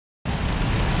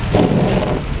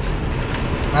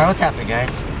Alright, what's happening,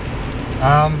 guys?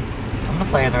 I'm gonna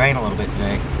play in the rain a little bit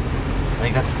today. I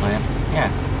think that's the plan. Yeah.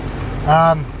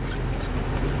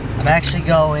 I'm actually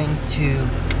going to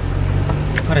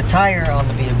put a tire on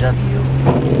the BMW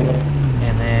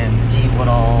and then see what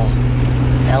all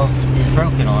else is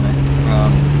broken on it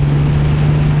from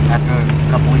after a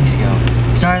couple weeks ago.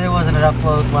 Sorry there wasn't an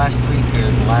upload last week,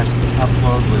 or the last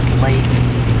upload was late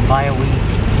by a week.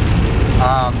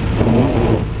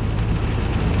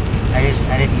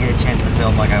 I didn't get a chance to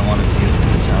film like I wanted to,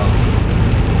 so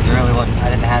there really wasn't,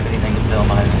 I didn't have anything to film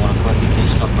and I didn't want to put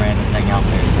just some random thing out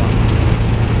there, so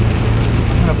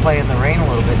I'm going to play in the rain a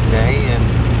little bit today and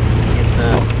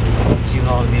see what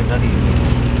all the BMW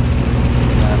needs.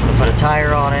 I'm going to put a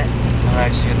tire on it. I'm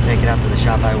actually going to take it out to the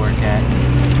shop I work at,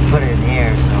 put it in the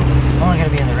air, so I'm only going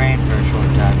to be in the rain for a short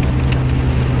time,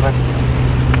 but still.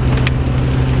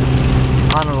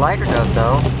 On a lighter note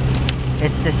though,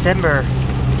 it's December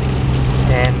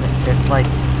and it's like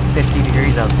 50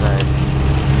 degrees outside,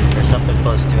 or something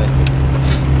close to it.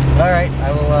 Alright,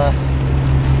 I will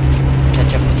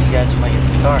catch up with you guys when I get to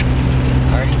the car.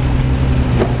 Alrighty.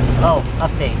 Oh,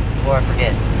 update before I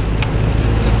forget.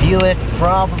 The Buick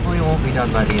probably won't be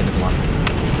done by the end of the month.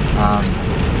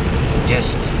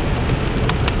 Just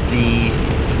the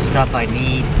stuff I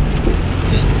need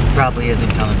just probably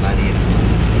isn't coming by the end of the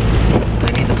month.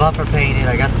 I need the bumper painted,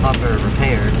 I got the bumper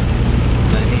repaired,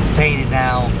 but it needs painted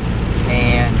now,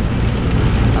 and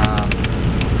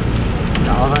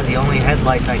the only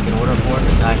headlights I can order for it,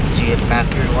 besides the GM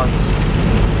factory ones,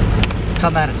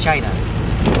 come out of China,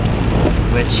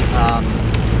 which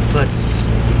puts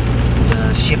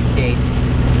the ship date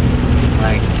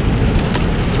like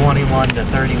 21 to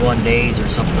 31 days or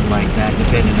something like that,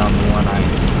 depending on the one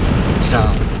so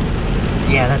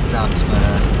yeah, that sucks, but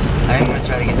I am going to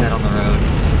try to get that on the road.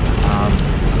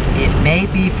 It may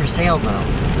be for sale though.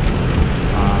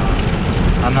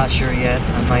 I'm not sure yet.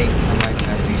 I might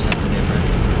try to do something different.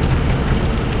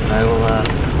 But I will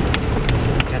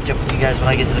catch up with you guys when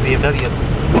I get to the BMW.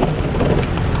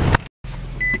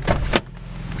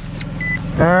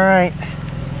 Alright.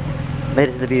 Made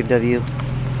it to the BMW.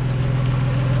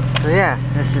 So yeah,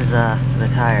 this is the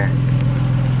tire.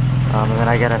 And then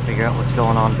I gotta figure out what's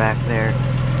going on back there.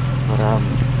 But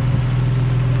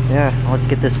yeah, let's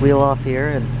get this wheel off here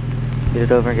and get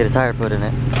it over and get a tire put in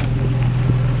it.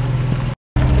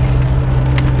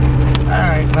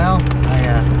 Alright, well,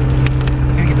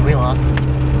 I'm gonna get the wheel off.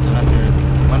 So I have to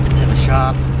went to the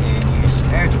shop and use some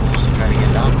air tools to try to get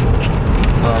it out.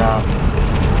 But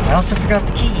I also forgot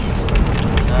the keys. So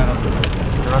I have to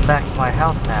run back to my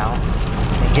house now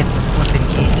and get the flipping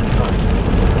keys to the car.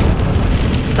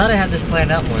 I thought I had this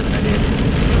planned out more than I did.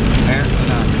 Apparently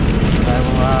not. But I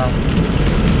will,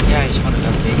 yeah, I just wanted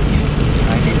to update you.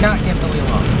 I did not get the wheel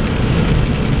off.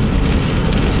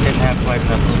 Just didn't have quite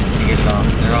enough room to get it off.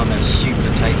 They're on there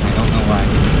super tight and I don't know why.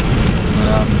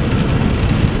 But,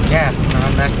 yeah, I'm gonna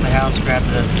run back to the house, grab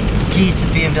the keys to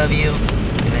the BMW,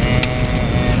 and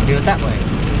then do it that way.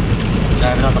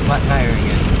 Drive it on the flat tire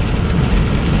again.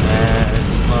 As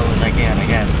slow as I can, I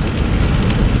guess.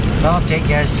 But I'll update you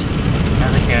guys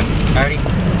as I can. Alrighty.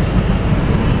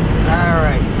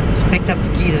 Alright. Picked up the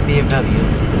key to the BMW.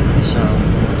 So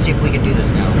let's see if we can do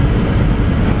this now.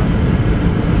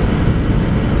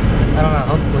 I don't know,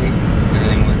 hopefully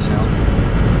everything works out.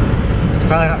 It's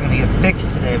probably not going to get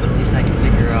fixed today, but at least I can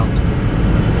figure out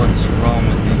what's wrong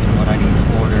with it and what I need to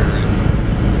order.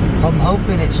 And I'm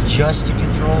hoping it's just a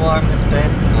control arm that's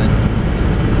bent, but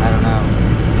I don't know.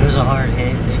 It was a hard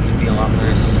hit. It could be a lot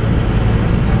worse.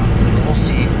 But we'll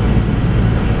see.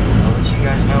 I'll let you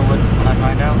guys know when I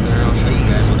find out, or I'll show you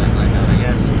guys when I find out, I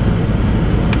guess.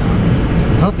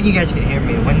 I'm hoping you guys can hear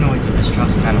me. The wind noise of this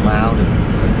truck's kind of loud,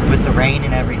 and with the rain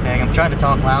and everything, I'm trying to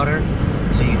talk louder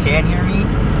so you can hear me,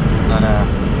 but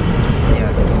yeah,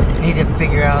 I need to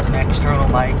figure out an external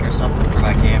mic or something for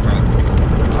my camera.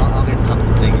 I'll get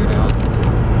something figured out.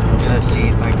 I'm gonna see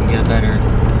if I can get a better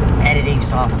editing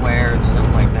software and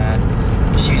stuff like that.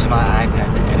 I'm just using my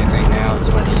iPad to edit right now.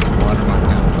 That's why there's the watermark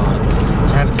down the bottom.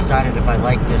 So I haven't decided if I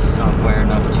like this software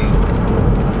enough to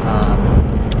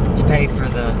pay for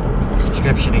the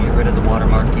subscription to get rid of the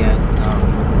watermark yet.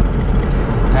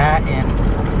 That, and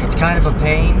it's kind of a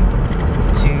pain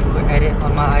to edit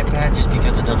on my iPad just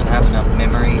because it doesn't have enough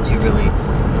memory to really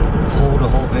hold a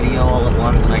whole video all at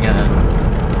once. I gotta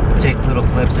take little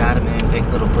clips, add them in, take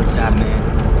little clips, add them in.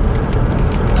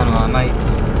 I don't know, I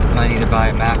might either buy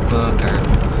a MacBook or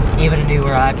even a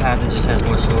newer iPad that just has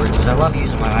more storage, because I love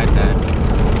using my iPad.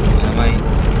 And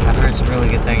I've heard some really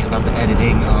good things about the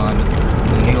editing on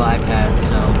the new iPad,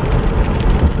 so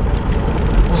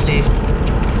we'll see.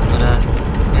 But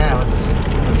yeah, let's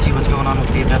on with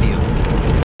BMW.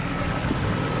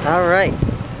 Alright.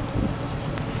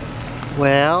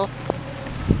 Well,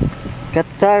 got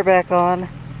the tire back on.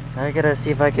 I gotta see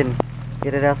if I can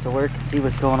get it out to work and see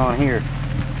what's going on here.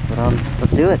 But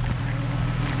let's do it.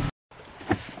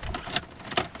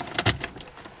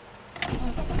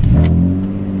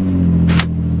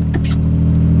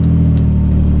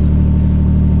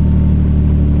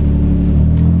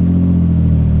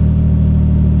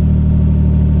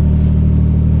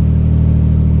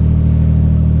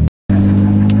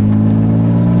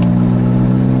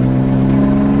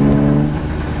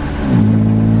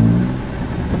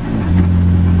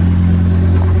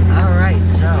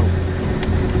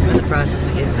 Process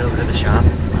of getting it over to the shop. I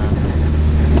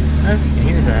don't know if you can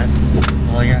hear that.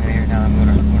 Well, you're not gonna hear it now. I'm going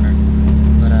around the corner.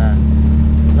 But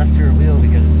left rear wheel,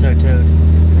 because it's so towed,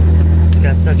 it's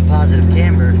got such positive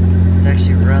camber. It's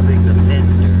actually rubbing the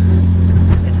fender.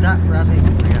 It's not rubbing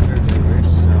like I've heard way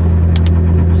worse. So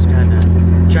I'm just kind of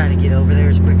trying to get over there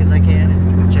as quick as I can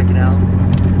and check it out.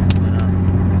 But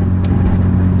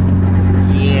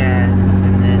yeah,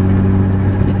 and then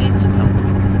it needs some help.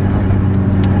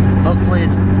 Hopefully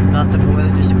it's not the boiler,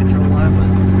 just a control arm, but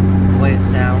the way it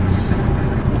sounds,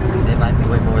 it might be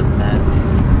way more than that.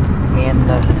 And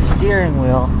the steering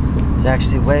wheel is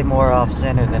actually way more off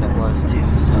center than it was too,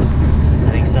 so I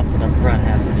think something up front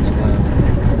happened as well.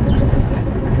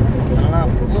 I don't know,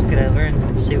 we'll look it over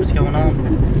and see what's going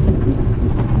on.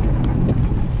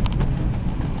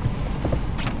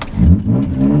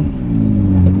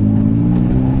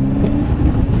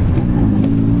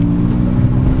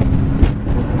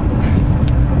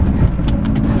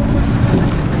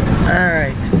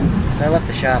 I left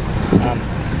the shop.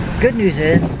 Good news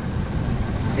is,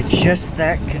 it's just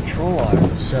that control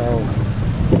arm, so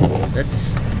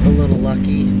that's a little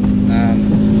lucky. So I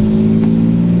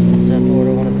have to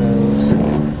order one of those.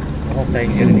 The whole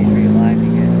thing's gonna need realigned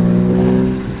again.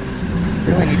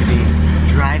 Really need to be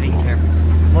driving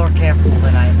more careful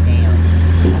than I am.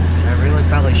 I really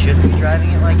probably shouldn't be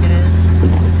driving it like it is.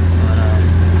 But I'm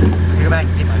gonna go back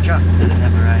and get my truck because I didn't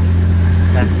have a ride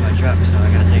back to my truck, so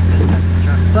I gotta take this back to the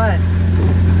truck. But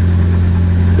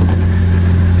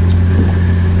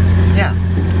yeah,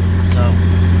 so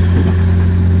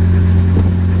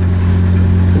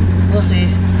we'll see.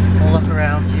 I'll look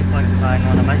around, see if I can find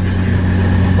one. I might just do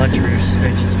a bunch of rear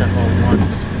suspension stuff all at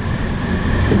once.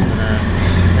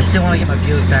 But I still want to get my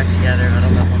Buick back together. I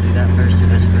don't know if I'll do that first or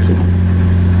this first.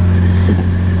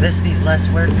 This needs less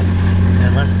work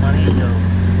and less money, so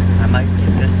I might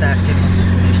get this back in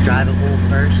just drivable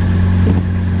first.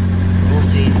 We'll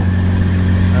see.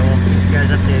 I will keep you guys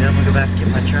updated. I'm gonna go back and get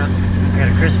my truck. I got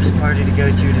a Christmas party to go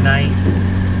to tonight.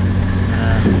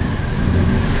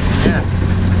 Yeah.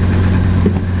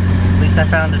 At least I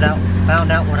found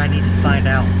out what I needed to find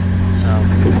out. So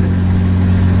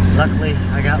luckily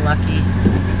I got lucky,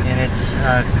 and it's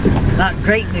not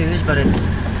great news, but it's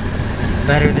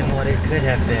better than what it could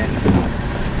have been.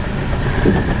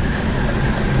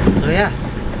 So yeah,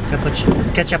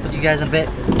 catch up with you guys in a bit.